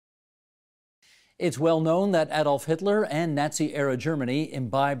It's well known that Adolf Hitler and Nazi-era Germany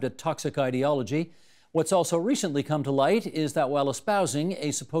imbibed a toxic ideology. What's also recently come to light is that while espousing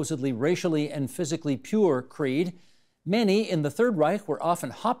a supposedly racially and physically pure creed, many in the Third Reich were often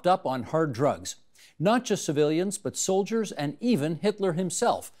hopped up on hard drugs. Not just civilians, but soldiers and even Hitler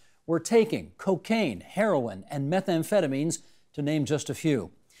himself were taking cocaine, heroin, and methamphetamines, to name just a few.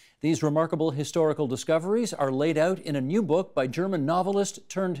 These remarkable historical discoveries are laid out in a new book by German novelist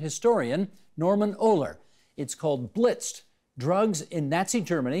turned historian Norman Ohler. It's called Blitzed, Drugs in Nazi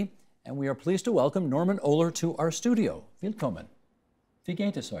Germany, and we are pleased to welcome Norman Ohler to our studio. Willkommen. Wie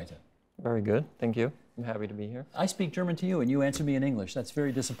geht es heute? Very good, thank you. I'm happy to be here. I speak German to you and you answer me in English. That's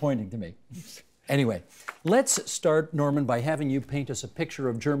very disappointing to me. Anyway, let's start, Norman, by having you paint us a picture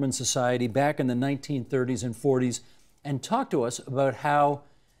of German society back in the 1930s and 40s and talk to us about how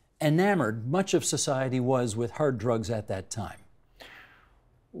enamored much of society was with hard drugs at that time.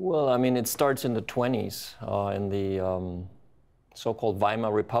 Well, I mean, it starts in the 20s, in the so-called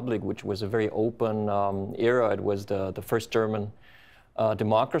Weimar Republic, which was a very open era. It was the first German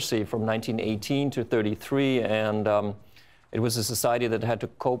democracy from 1918 to 33, and it was a society that had to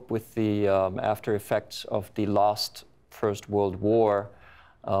cope with the after effects of the lost First World War.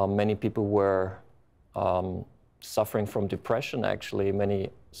 Many people were suffering from depression, actually. Many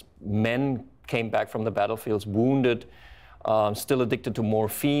men came back from the battlefields wounded, still addicted to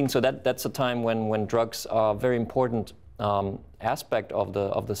morphine. So that's a time when drugs are a very important aspect of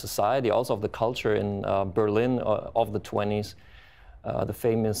the society, also of the culture in Berlin of the 20s, the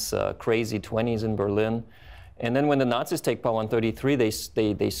famous crazy 20s in Berlin. And then when the Nazis take power in 33,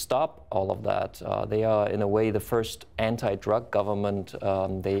 they stop all of that. They are, in a way, the first anti-drug government.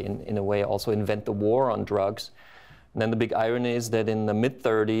 They, in a way, also invent the war on drugs. And then the big irony is that in the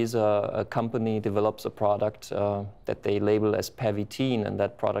mid-30s, a company develops a product that they label as Pervitin, and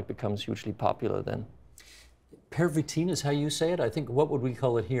that product becomes hugely popular then. Pervitin is how you say it? I think, what would we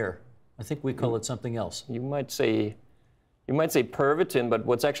call it here? I think we call it something else. You might say Pervitin, but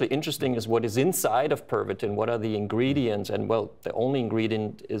what's actually interesting is what is inside of Pervitin. What are the ingredients? And, well, the only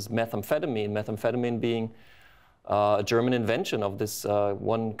ingredient is methamphetamine, methamphetamine being a German invention of this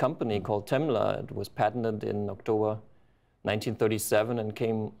one company called Temmler. It was patented in October 1937 and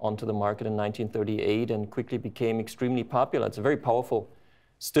came onto the market in 1938 and quickly became extremely popular. It's a very powerful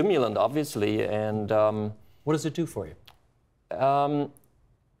stimulant, obviously. And what does it do for you?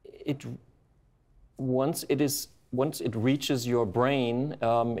 Once it reaches your brain,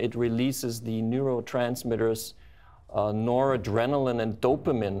 it releases the neurotransmitters noradrenaline and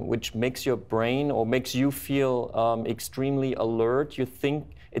dopamine, which makes your brain or makes you feel extremely alert. You think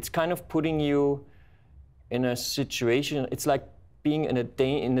it's kind of putting you in a situation, it's like being in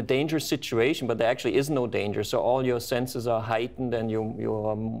a dangerous situation, but there actually is no danger. So all your senses are heightened and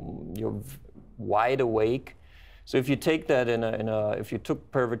you're wide awake. So if you take that if you took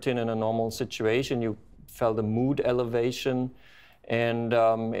Pervitin in a normal situation, you felt a mood elevation, and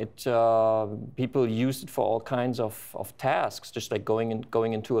people used it for all kinds of tasks, just like going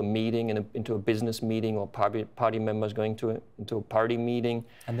into a meeting, into a business meeting, or party members going into a party meeting.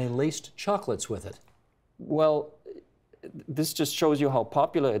 And they laced chocolates with it. Well, this just shows you how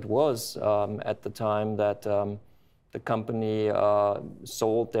popular it was at the time that the company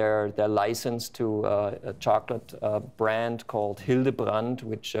sold their license to a chocolate brand called Hildebrand,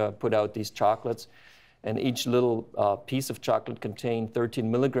 which put out these chocolates. And each little piece of chocolate contained 13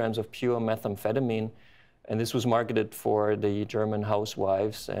 milligrams of pure methamphetamine. And this was marketed for the German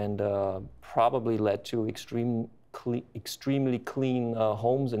housewives and probably led to extremely clean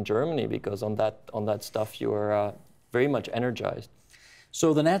homes in Germany, because on that stuff you are very much energized.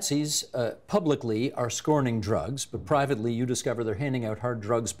 So the Nazis publicly are scorning drugs, but privately you discover they're handing out hard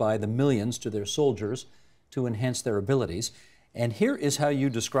drugs by the millions to their soldiers to enhance their abilities. And here is how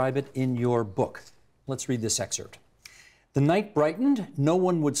you describe it in your book. Let's read this excerpt. The night brightened, no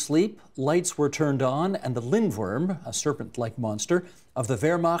one would sleep, lights were turned on, and the Lindwurm, a serpent-like monster, of the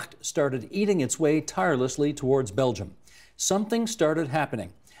Wehrmacht started eating its way tirelessly towards Belgium. Something started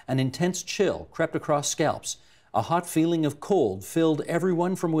happening. An intense chill crept across scalps. A hot feeling of cold filled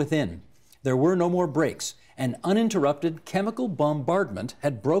everyone from within. There were no more breaks. An uninterrupted chemical bombardment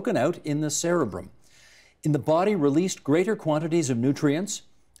had broken out in the cerebrum. In the body released greater quantities of nutrients,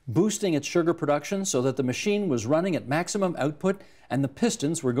 boosting its sugar production so that the machine was running at maximum output and the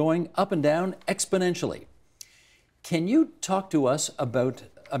pistons were going up and down exponentially. Can you talk to us about,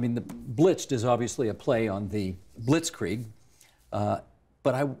 I mean, the Blitzed is obviously a play on the Blitzkrieg,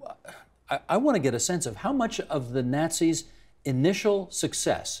 but I want to get a sense of how much of the Nazis' initial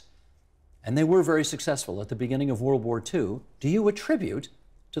success, and they were very successful at the beginning of World War II, do you attribute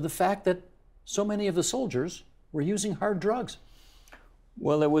to the fact that so many of the soldiers were using hard drugs?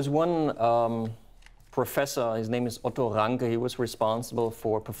 Well, there was one professor, his name is Otto Ranke. He was responsible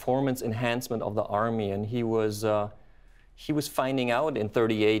for performance enhancement of the army, and he was finding out in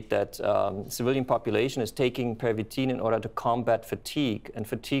 '38 that civilian population is taking pervitin in order to combat fatigue, and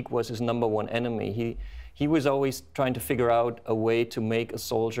fatigue was his #1 enemy. He was always trying to figure out a way to make a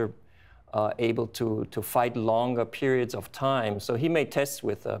soldier able to fight longer periods of time. So he made tests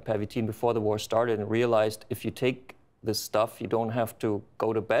with pervitin before the war started and realized if you take this stuff, you don't have to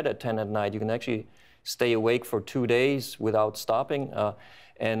go to bed at 10 at night. You can actually stay awake for 2 days without stopping.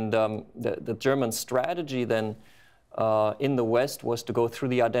 The German strategy then in the West was to go through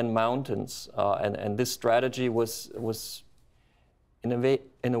the Ardennes Mountains, and this strategy was in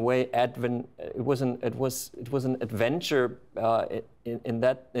a way it was an adventure in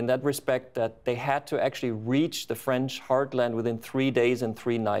that respect, that they had to actually reach the French heartland within 3 days and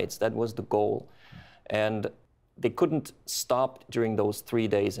 3 nights. That was the goal, and they couldn't stop during those 3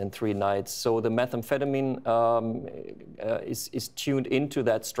 days and 3 nights. So the methamphetamine is tuned into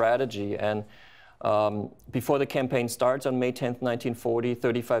that strategy. And before the campaign starts on May 10th, 1940,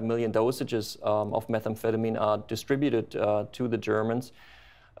 35 million dosages of methamphetamine are distributed to the Germans,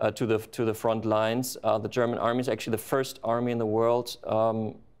 to the front lines. The German army is actually the first army in the world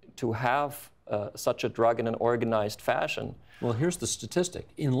to have such a drug in an organized fashion. Well, here's the statistic.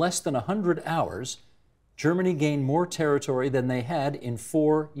 In less than 100 hours, Germany gained more territory than they had in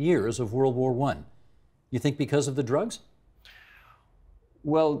 4 years of World War I. You think because of the drugs?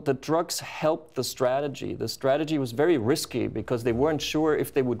 Well, the drugs helped the strategy. The strategy was very risky because they weren't sure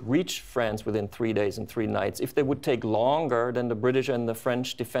if they would reach France within 3 days and 3 nights. If they would take longer, then the British and the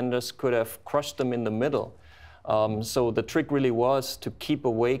French defenders could have crushed them in the middle. So the trick really was to keep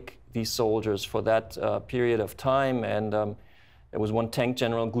awake these soldiers for that period of time. And there was one tank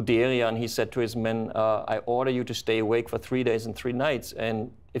general, Guderian, he said to his men, I order you to stay awake for 3 days and 3 nights.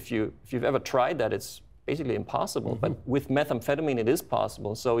 And if you've ever tried that, it's basically impossible. But with methamphetamine, it is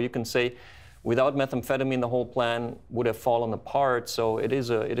possible. So you can say, without methamphetamine, the whole plan would have fallen apart. So it is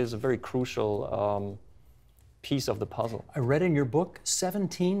a very crucial piece of the puzzle. I read in your book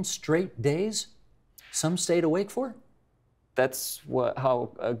 17 straight days some stayed awake for? That's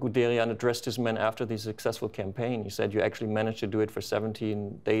how Guderian addressed his men after the successful campaign. He said, you actually managed to do it for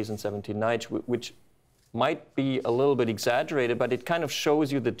 17 days and 17 nights, which might be a little bit exaggerated, but it kind of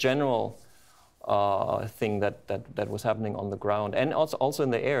shows you the general thing that was happening on the ground. And also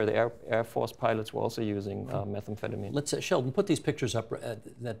in the air. The Air Force pilots were also using methamphetamine. Let's, Sheldon, put these pictures up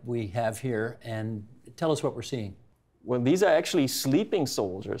that we have here and tell us what we're seeing. Well, these are actually sleeping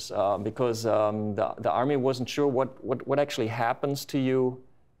soldiers because the army wasn't sure what actually happens to you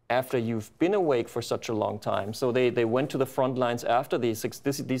after you've been awake for such a long time. So they went to the front lines after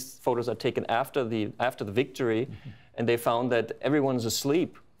these photos are taken after the victory, and they found that everyone's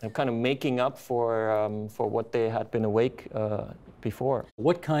asleep and kind of making up for what they had been awake before.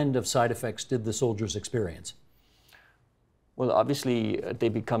 What kind of side effects did the soldiers experience? Well, obviously, they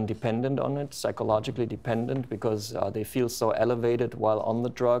become dependent on it, psychologically dependent, because they feel so elevated while on the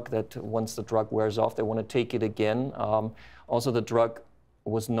drug that once the drug wears off, they want to take it again. Also, the drug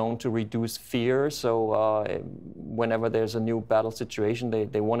was known to reduce fear, so whenever there's a new battle situation,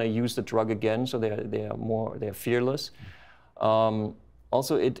 they want to use the drug again, so they're fearless.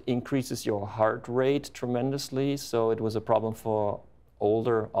 Also, it increases your heart rate tremendously, so it was a problem for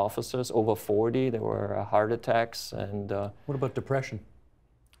older officers over 40. There were heart attacks. And what about depression?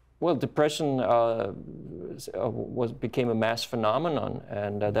 Well, depression became a mass phenomenon,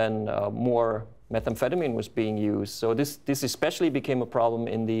 and then more methamphetamine was being used. So this especially became a problem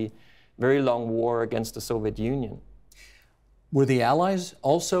in the very long war against the Soviet Union. Were the Allies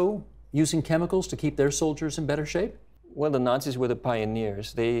also using chemicals to keep their soldiers in better shape? Well, the Nazis were the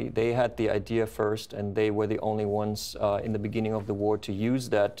pioneers. They had the idea first, and they were the only ones in the beginning of the war to use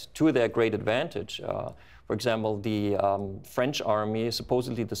that to their great advantage. For example, the French army,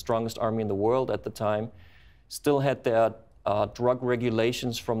 supposedly the strongest army in the world at the time, still had their drug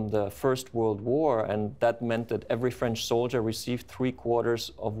regulations from the First World War, and that meant that every French soldier received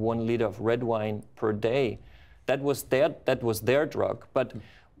 3/4 of 1 liter of red wine per day. That was their drug. But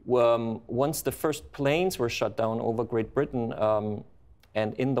once the first planes were shut down over Great Britain,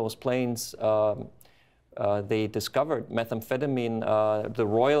 and in those planes they discovered methamphetamine, the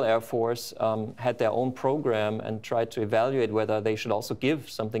Royal Air Force had their own program and tried to evaluate whether they should also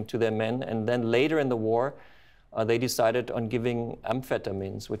give something to their men. And then later in the war, they decided on giving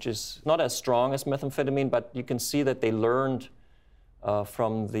amphetamines, which is not as strong as methamphetamine, but you can see that they learned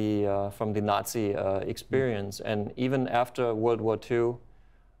from the Nazi experience. And even after World War II,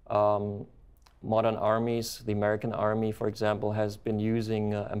 modern armies. The American army, for example, has been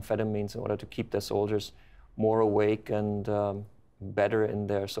using amphetamines in order to keep their soldiers more awake and better in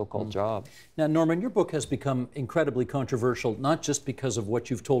their so-called job. Now, Norman, your book has become incredibly controversial, not just because of what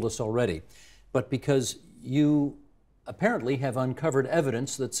you've told us already, but because you apparently have uncovered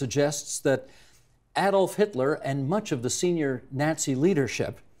evidence that suggests that Adolf Hitler and much of the senior Nazi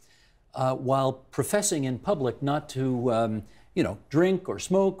leadership, while professing in public not to, drink or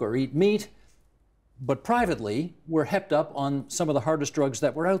smoke or eat meat, but privately were hepped up on some of the hardest drugs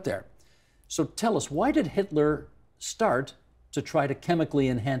that were out there. So tell us, why did Hitler start to try to chemically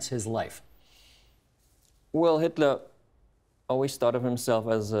enhance his life? Well, Hitler always thought of himself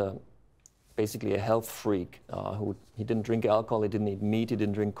as basically a health freak. He didn't drink alcohol, he didn't eat meat, he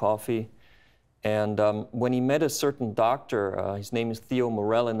didn't drink coffee. And when he met a certain doctor, his name is Theo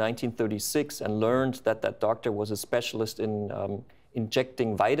Morell, in 1936, and learned that that doctor was a specialist in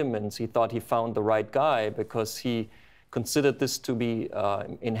injecting vitamins, he thought he found the right guy, because he considered this to be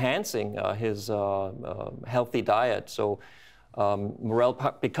enhancing his healthy diet. So Morell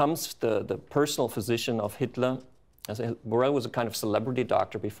becomes the personal physician of Hitler. Morell was a kind of celebrity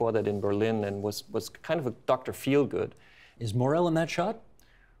doctor before that in Berlin, and was kind of a Dr. Feelgood. Is Morell in that shot?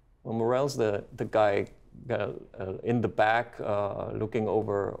 Well, Morell's the guy in the back looking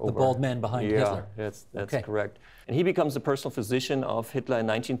over... The bald man behind Hitler. That's okay. Correct. And he becomes the personal physician of Hitler in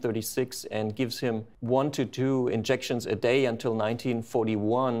 1936 and gives him 1 to 2 injections a day until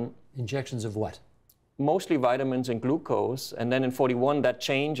 1941. Injections of what? Mostly vitamins and glucose. And then in 41 that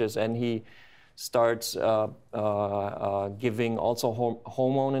changes, and he starts giving also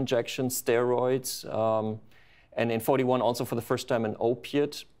hormone injections, steroids, and in 41 also for the first time an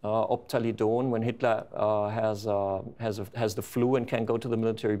opiate, optalidone. When Hitler has the flu and can't go to the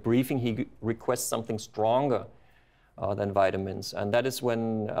military briefing, he requests something stronger than vitamins. And that is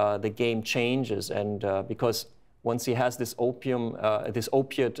when the game changes, and because once he has this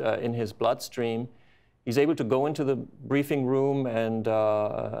opiate in his bloodstream, he's able to go into the briefing room, and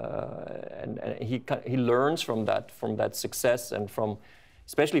he learns from that success, and from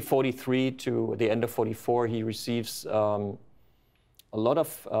especially 43 to the end of 44, he receives a lot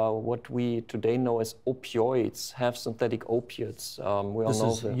of what we today know as opioids, half-synthetic opiates. We all know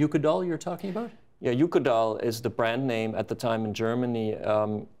this is Eucadol you're talking about? Yeah, Eucadol is the brand name at the time in Germany.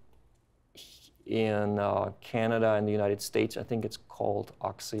 In Canada and the United States, I think it's called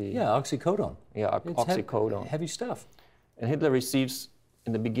oxycodone. Yeah, oxycodone. Heavy stuff. And Hitler receives,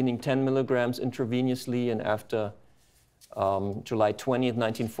 in the beginning, 10 milligrams intravenously, and after July 20th,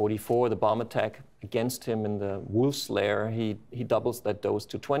 1944, the bomb attack against him in the Wolf's Lair, he doubles that dose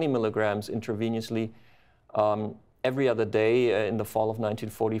to 20 milligrams intravenously every other day in the fall of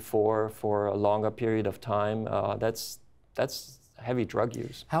 1944 for a longer period of time. That's heavy drug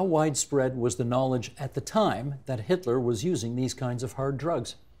use. How widespread was the knowledge at the time that Hitler was using these kinds of hard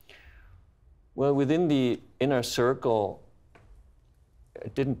drugs? Well, within the inner circle,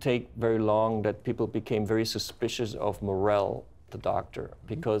 it didn't take very long that people became very suspicious of Morell, the doctor,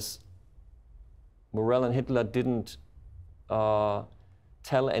 because Morell and Hitler didn't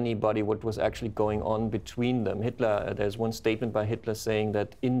tell anybody what was actually going on between them. There's one statement by Hitler saying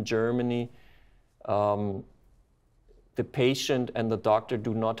that in Germany, the patient and the doctor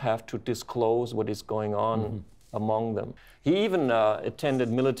do not have to disclose what is going on among them. He even attended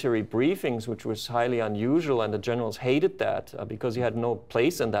military briefings, which was highly unusual, and the generals hated that because he had no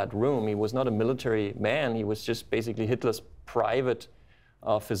place in that room. He was not a military man. He was just basically Hitler's private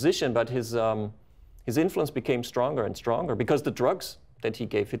physician, but his influence became stronger and stronger because the drugs that he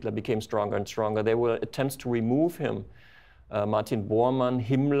gave Hitler became stronger and stronger. There were attempts to remove him. Martin Bormann,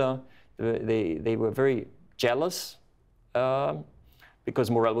 Himmler, they were very jealous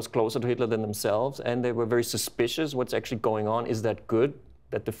because Morell was closer to Hitler than themselves, and they were very suspicious. What's actually going on? Is that good?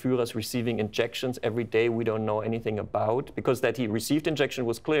 That the Führer is receiving injections every day we don't know anything about? Because that he received injection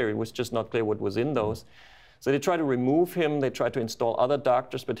was clear. It was just not clear what was in those. So they tried to remove him. They tried to install other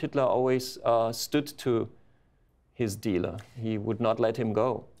doctors, but Hitler always stood to his dealer. He would not let him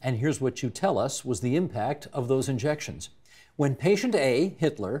go. And here's what you tell us was the impact of those injections. When patient A,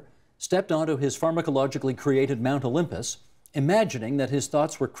 Hitler, stepped onto his pharmacologically created Mount Olympus, imagining that his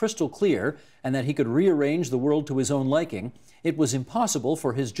thoughts were crystal clear and that he could rearrange the world to his own liking, it was impossible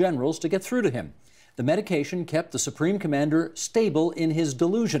for his generals to get through to him. The medication kept the Supreme Commander stable in his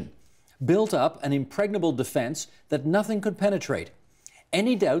delusion, built up an impregnable defense that nothing could penetrate.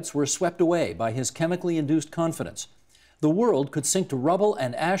 Any doubts were swept away by his chemically induced confidence. The world could sink to rubble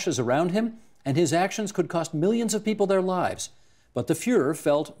and ashes around him, and his actions could cost millions of people their lives. But the Führer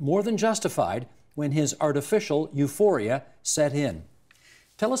felt more than justified when his artificial euphoria set in.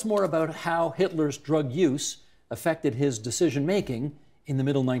 Tell us more about how Hitler's drug use affected his decision-making in the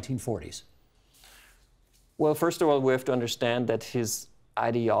middle 1940s. Well, first of all, we have to understand that his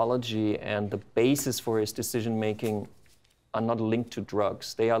ideology and the basis for his decision-making are not linked to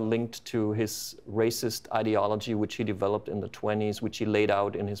drugs. They are linked to his racist ideology, which he developed in the 20s, which he laid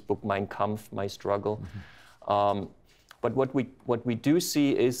out in his book Mein Kampf, My Struggle. But what we do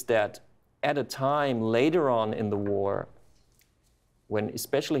see is that at a time later on in the war, when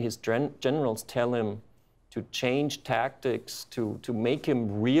especially his generals tell him to change tactics, to make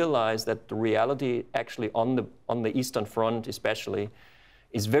him realize that the reality actually on the Eastern Front especially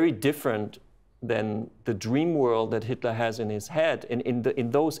is very different than the dream world that Hitler has in his head. In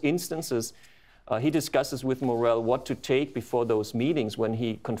those instances, he discusses with Morell what to take before those meetings when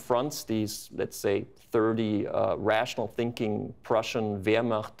he confronts these, let's say, 30 rational thinking Prussian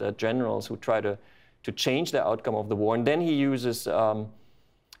Wehrmacht generals who try to change the outcome of the war. And then he uses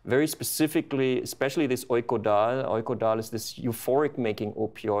very specifically, especially this Eukodal. Eukodal is this euphoric-making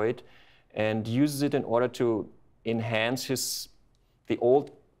opioid, and uses it in order to enhance the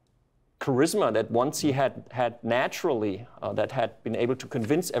old charisma that once he had naturally, that had been able to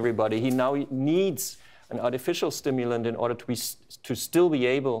convince everybody. He now needs an artificial stimulant in order to still be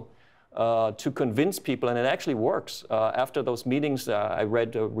able to convince people, and it actually works. After those meetings, I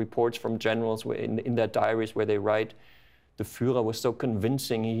read reports from generals in their diaries where they write, the Führer was so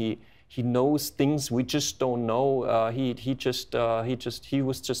convincing. He knows things we just don't know. He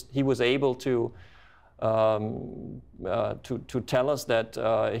was able to tell us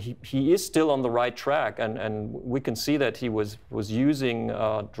that he is still on the right track, and we can see that he was using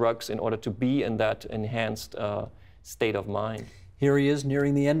drugs in order to be in that enhanced state of mind. Here he is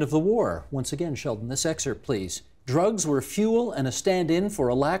nearing the end of the war. Once again, Sheldon, this excerpt, please. Drugs were fuel and a stand-in for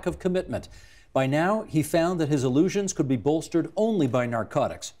a lack of commitment. By now, he found that his illusions could be bolstered only by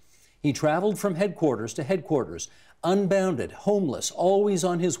narcotics. He traveled from headquarters to headquarters, unbounded, homeless, always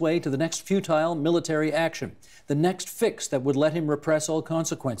on his way to the next futile military action, the next fix that would let him repress all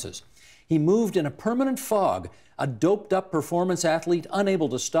consequences. He moved in a permanent fog, a doped-up performance athlete unable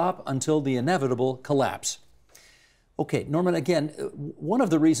to stop until the inevitable collapse. Okay, Norman, again, one of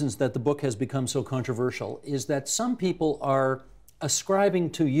the reasons that the book has become so controversial is that some people are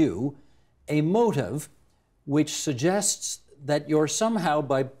ascribing to you a motive which suggests that you're somehow,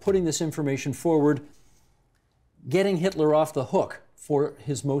 by putting this information forward, getting Hitler off the hook for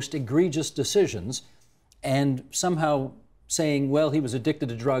his most egregious decisions, and somehow saying, well, he was addicted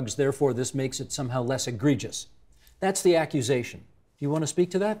to drugs, therefore this makes it somehow less egregious. That's the accusation. Do you want to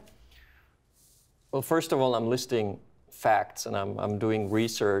speak to that? Well, first of all, I'm listing facts, and I'm doing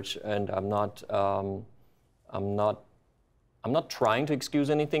research, and I'm not trying to excuse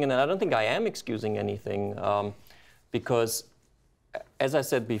anything, and I don't think I am excusing anything, because, as I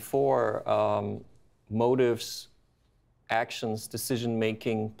said before, motives, actions,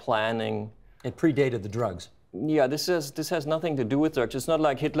 decision-making, planning. It predated the drugs. Yeah, this has nothing to do with drugs. It's not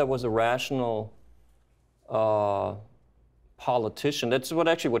like Hitler was a rational politician. That's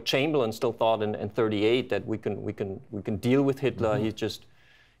what Chamberlain still thought in '38, that we can deal with Hitler. Mm-hmm.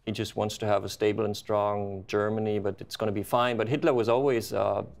 He just wants to have a stable and strong Germany, but it's going to be fine. But Hitler was always,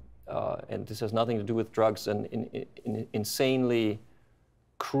 and this has nothing to do with drugs, an insanely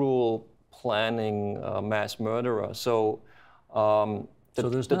cruel, planning mass murderer. So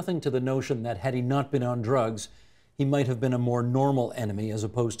there's nothing to the notion that had he not been on drugs, he might have been a more normal enemy as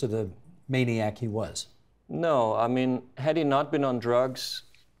opposed to the maniac he was. No, I mean, had he not been on drugs,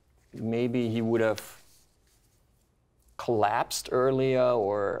 maybe he would have collapsed earlier,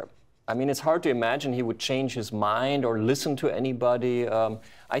 or, I mean, it's hard to imagine he would change his mind or listen to anybody.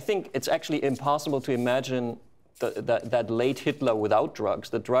 I think it's actually impossible to imagine that late Hitler without drugs.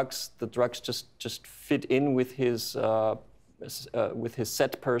 The drugs just fit in with his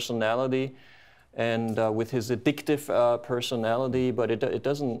set personality and with his addictive personality, but it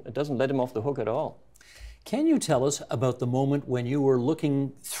doesn't let him off the hook at all. Can you tell us about the moment when you were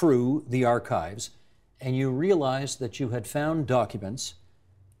looking through the archives and you realized that you had found documents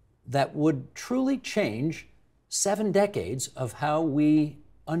that would truly change 7 decades of how we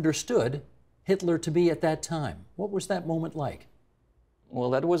understood Hitler to be at that time? What was that moment like? Well,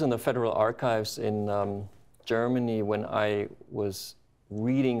 that was in the Federal Archives in Germany, when I was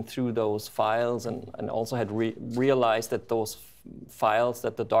reading through those files and also had realized that those files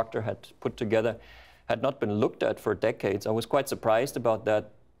that the doctor had put together had not been looked at for decades. I was quite surprised about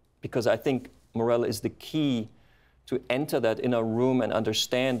that, because I think Morell is the key to enter that inner room and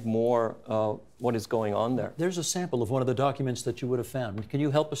understand more what is going on there. There's a sample of one of the documents that you would have found. Can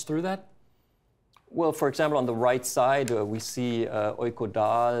you help us through that? Well, for example, on the right side, we see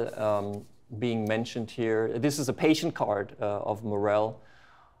Oikodal being mentioned here. This is a patient card of Morel,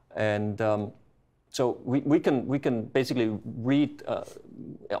 and so we can basically read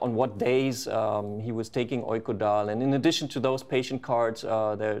on what days he was taking Oikodal. And in addition to those patient cards,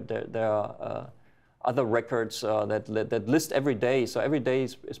 there are other records that list every day. So every day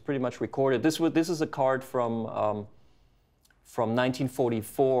is pretty much recorded. This is a card from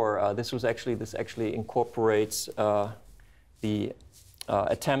 1944. This actually incorporates the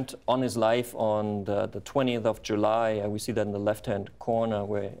attempt on his life on the 20th of July. We see that in the left-hand corner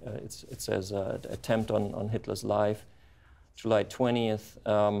where it says attempt on Hitler's life, July 20th.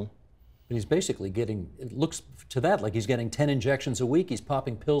 But he's basically getting, it looks to that like he's getting 10 injections a week. He's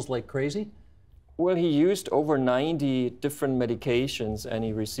popping pills like crazy. Well, he used over 90 different medications, and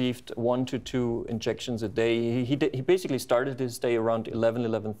he received 1 to 2 injections a day. He basically started his day around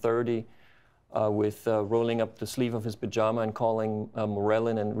 11:30 with rolling up the sleeve of his pajama and calling Morel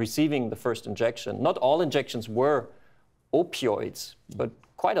in and receiving the first injection. Not all injections were opioids, but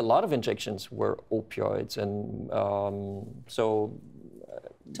quite a lot of injections were opioids. And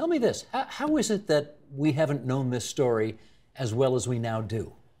Tell me this, how is it that we haven't known this story as well as we now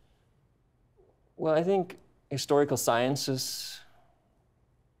do? Well, I think historical sciences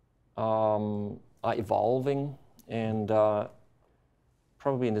are evolving, and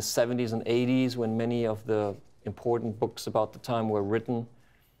probably in the 70s and 80s, when many of the important books about the time were written,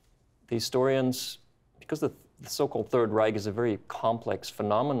 the historians, because the so-called Third Reich is a very complex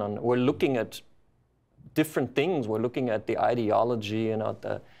phenomenon, we're looking at different things. We're looking at the ideology and at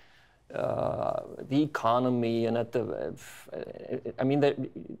the economy and at the,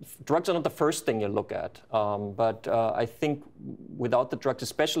 drugs are not the first thing you look at, but I think without the drugs,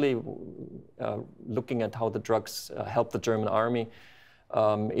 especially looking at how the drugs helped the German army,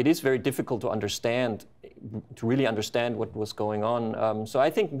 it is very difficult to really understand what was going on. So I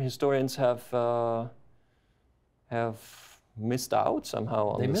think historians have missed out somehow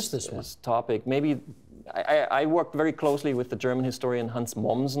on this topic. Maybe I worked very closely with the German historian Hans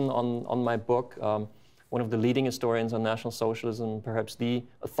Mommsen on my book, one of the leading historians on National Socialism, perhaps the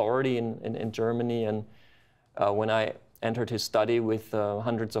authority in Germany. And when I entered his study with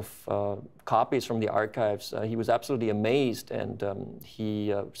hundreds of copies from the archives, he was absolutely amazed, and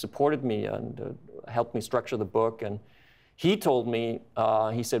he supported me and helped me structure the book. And he told me,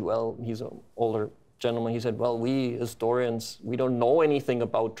 he said, well, he's an older gentleman, he said, well, we historians, we don't know anything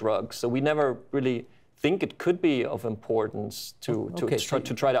about drugs, so we never really think it could be of importance to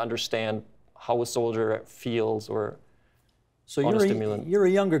try to understand how a soldier feels or on a stimulant. You're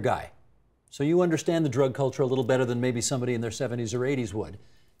a younger guy, so you understand the drug culture a little better than maybe somebody in their 70s or 80s would.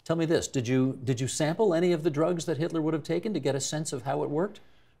 Tell me this, did you sample any of the drugs that Hitler would have taken to get a sense of how it worked?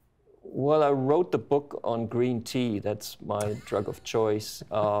 Well, I wrote the book on green tea. That's my drug of choice.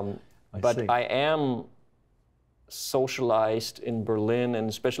 I am socialized in Berlin, and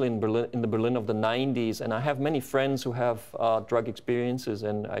especially in the Berlin of the 90s, and I have many friends who have drug experiences,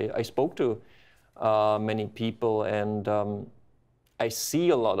 and I spoke to many people, and I see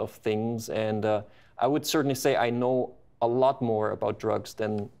a lot of things, and I would certainly say I know a lot more about drugs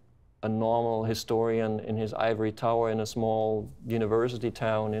than a normal historian in his ivory tower in a small university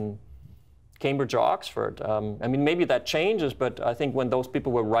town in Cambridge or Oxford. I mean, maybe that changes, but I think when those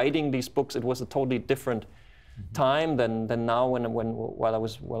people were writing these books, it was a totally different time than now while I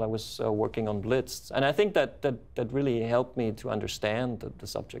was working on Blitz. And I think that really helped me to understand the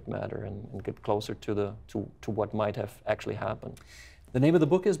subject matter and get closer to what might have actually happened. The name of the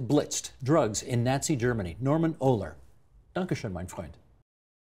book is Blitzed, Drugs in Nazi Germany. Norman Ohler. Dankeschön, mein Freund.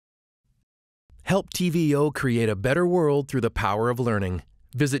 Help TVO create a better world through the power of learning.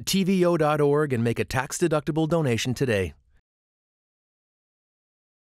 Visit TVO.org and make a tax-deductible donation today.